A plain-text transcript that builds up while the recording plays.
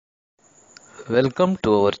Welcome to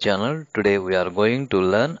our channel. Today we are going to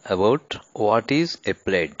learn about what is a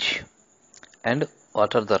pledge and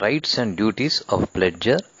what are the rights and duties of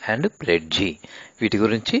pledger and pledgee. వీటి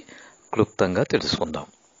గురించి క్లుప్తంగా తెలుసుకుందాం.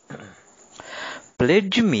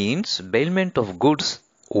 Pledge means bailment of goods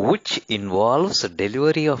which involves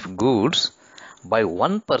delivery of goods by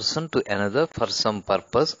one person to another for some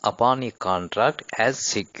purpose upon a contract as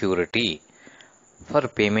security for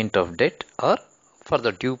payment of debt or for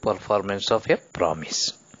the due performance of a promise.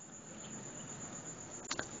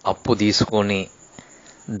 అప్పు తీసుకొని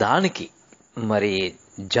దానికి మరి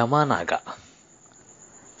జమానాగా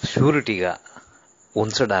షూరిటీగా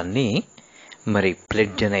ఉంచడాన్ని మరి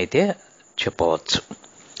pledge అని అయితే చెప్పవచ్చు.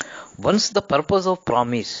 Once the purpose of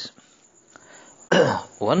promise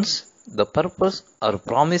once the purpose are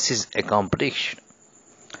promise is accomplished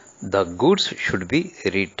the goods should be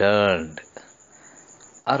returned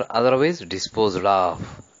or otherwise disposed of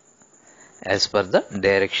as per the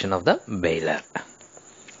direction of the bailer.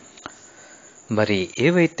 మరి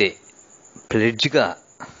ఏవైతే ప్లెడ్జ్గా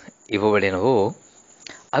ఇవ్వబడినవో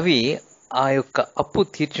అవి ఆ యొక్క అప్పు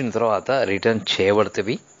తీర్చిన తర్వాత రిటర్న్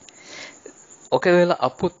చేయబడతవి. ఒకవేళ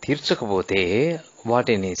అప్పు తీర్చకపోతే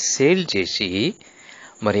వాటిని సేల్ చేసి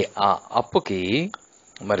మరి ఆ అప్పుకి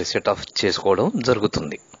మరి సెట్ ఆఫ్ చేసుకోవడం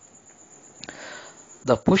జరుగుతుంది.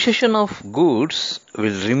 The possession of goods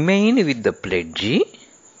will remain with the pledgee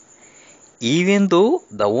even though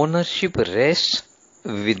the ownership rests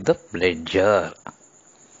with the pledger.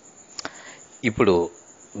 ఇప్పుడు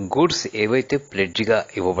గూడ్స్ ఏవైతే ప్లెడ్జ్గా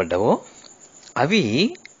ఇవ్వబడ్డావో అవి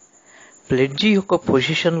ప్లెడ్జీ యొక్క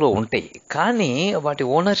పొజిషన్లో ఉంటాయి, కానీ వాటి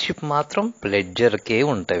ఓనర్షిప్ మాత్రం ప్లెడ్జర్కే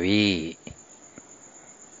ఉంటవి.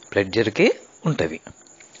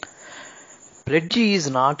 Pledgee is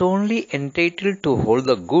not only entitled to hold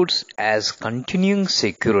the goods as continuing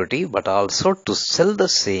security but also to sell the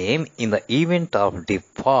same in the event of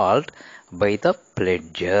default by the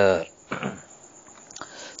pledger.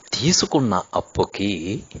 తీసుకున్న అప్పుకి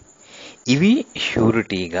ఇవి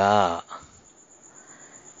షూరిటీగా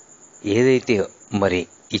ఏదైతే మరి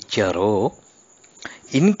ఇచ్చారో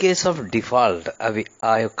ఇన్ కేస్ ఆఫ్ డిఫాల్ట్ అవి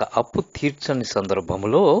ఆ యొక్క అప్పు తీర్చని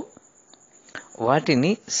సందర్భంలో వాటిని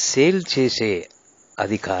సేల్ చేసే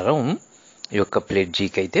అధికారం యొక్క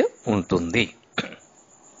ప్లెడ్జీకి అయితే ఉంటుంది.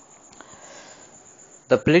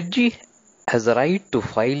 The ప్లెడ్జీ has the right to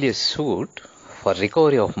file a suit for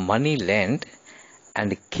recovery of money lend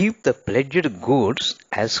and keep the pledged goods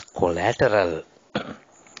as collateral.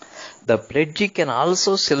 The ప్లెడ్జీ can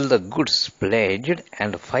also cell the goods pledged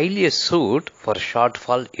and file a suit for short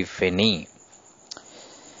fall if any.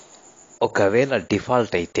 ఒకవేళ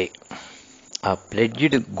default అయితే ఆ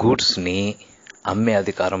pledged గూడ్స్ని అమ్మే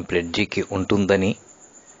అధికారం ప్లెడ్జీకి ఉంటుందని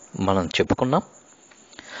మనం చెప్పుకున్నాం.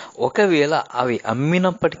 ఒకవేళ అవి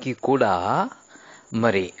అమ్మినప్పటికీ కూడా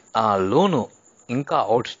మరి ఆ లోను ఇంకా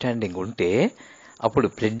అవుట్ స్టాండింగ్ ఉంటే అప్పుడు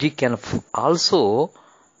ప్లెడ్జీ can also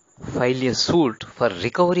file a suit for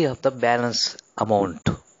recovery of the balance amount.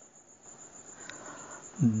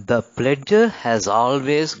 The ప్లెడ్జర్ has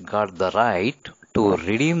always got the right to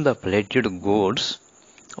redeem the pledged goods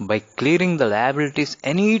by clearing the liabilities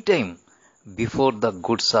any time before the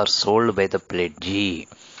goods are sold by the pledgee.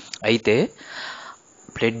 అయితే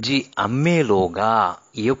ప్లెడ్జీ అమ్మేలోగా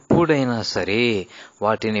ఎప్పుడైనా సరే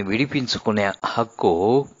వాటిని విడిపించుకునే హక్కు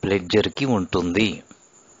ప్లెడ్జర్కి ఉంటుంది.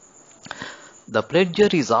 The pledger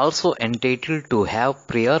is also entitled to have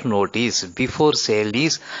prior notice before sale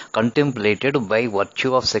is contemplated by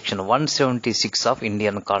virtue of section 176 of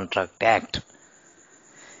Indian Contract Act.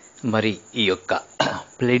 మరి ఈ యొక్క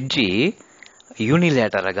ప్లెడ్జీ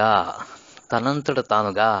యూనిలేటర్గా తనంతట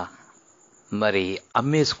తానుగా మరి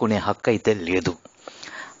అమ్మేసుకునే హక్కు అయితే లేదు.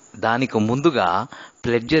 దానికి ముందుగా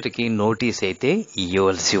ప్లెడ్జర్కి నోటీస్ అయితే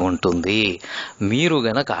ఇవ్వవలసి ఉంటుంది. మీరు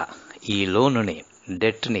గనక ఈ లోనుని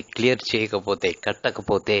డెట్ని క్లియర్ చేయకపోతే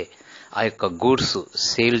కట్టకపోతే ఆ యొక్క గూడ్స్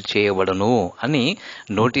సేల్ చేయబడను అని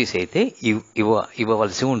నోటీస్ అయితే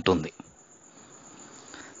ఇవ్వవలసి ఉంటుంది.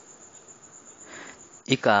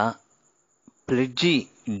 ఇక ప్లెడ్జీ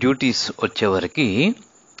డ్యూటీస్ వచ్చేవరకు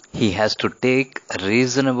he has to take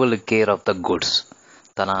reasonable care of the goods.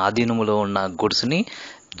 తన ఆధీనంలో ఉన్న గుడ్స్ని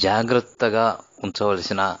జాగ్రత్తగా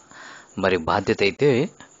ఉంచవలసిన మరి బాధ్యత అయితే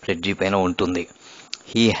ప్లెడ్జీ పైన ఉంటుంది.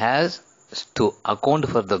 He has to account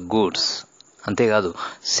for the goods, అంతేకాదు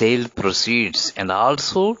sale proceeds and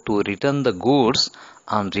also to return the goods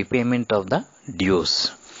on repayment of the dues.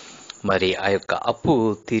 మరి ఆ యొక్క అప్పు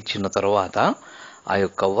తీర్చిన తర్వాత ఆ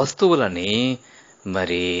యొక్క వస్తువులని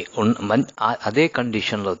మరి అదే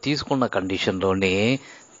కండిషన్లో తీసుకున్న కండిషన్లోనే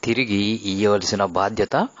తిరిగి ఇవ్వవలసిన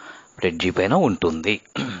బాధ్యత ప్లెడ్జీ పైన ఉంటుంది.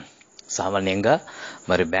 సామాన్యంగా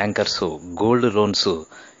మరి బ్యాంకర్స్ గోల్డ్ లోన్స్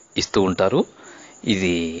ఇస్తూ ఉంటారు.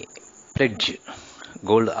 ఇది pledge,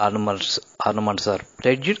 gold ornaments are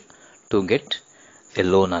pledged to get a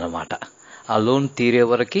loan అన్నమాట. ఆ లోన్ తీరే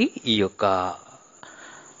వరకు ఈ యొక్క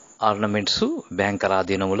ఆర్నమెంట్స్ బ్యాంకర్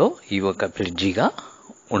ఆధీనంలో ఈ యొక్క ప్లెడ్జీగా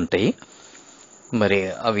ఉంటాయి. మరి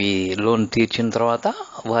అవి లోన్ తీర్చిన తర్వాత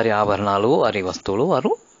వారి ఆభరణాలు, వారి వస్తువులు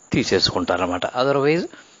వారు తీసేసుకుంటారన్నమాట. Otherwise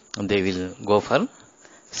they will go for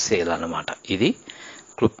sale అన్నమాట. ఇది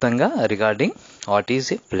క్లుప్తంగా regarding what is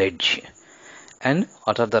a pledge and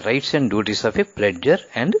what are the rights and duties of A ప్లెడ్జర్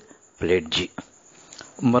and ప్లెడ్జీ.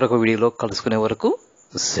 మరొక వీడియోలో కలుసుకునే వరకు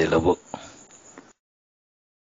సెలవు.